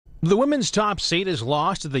The women's top seed is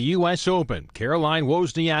lost at the U.S. Open. Caroline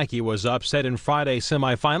Wozniacki was upset in Friday's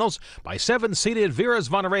semifinals by 7-seeded Vera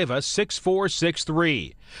Zvonareva 6-4,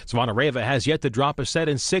 6-3. Zvonareva has yet to drop a set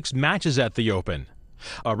in 6 matches at the Open.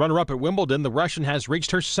 A runner-up at Wimbledon, the Russian has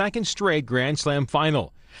reached her second straight Grand Slam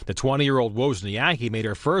final. The 20-year-old Wozniacki made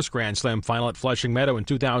her first Grand Slam final at Flushing Meadow in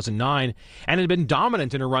 2009 and had been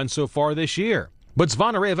dominant in her run so far this year. But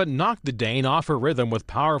Zvonareva knocked the Dane off her rhythm with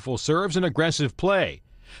powerful serves and aggressive play.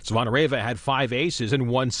 Zvonareva had 5 aces and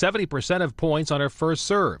won 70% of points on her first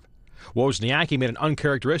serve. Wozniacki made an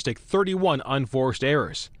uncharacteristic 31 unforced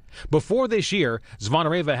errors. Before this year,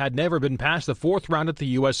 Zvonareva had never been past the 4th round at the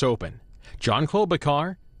U.S. Open. John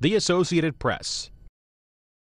Klobuchar, The Associated Press.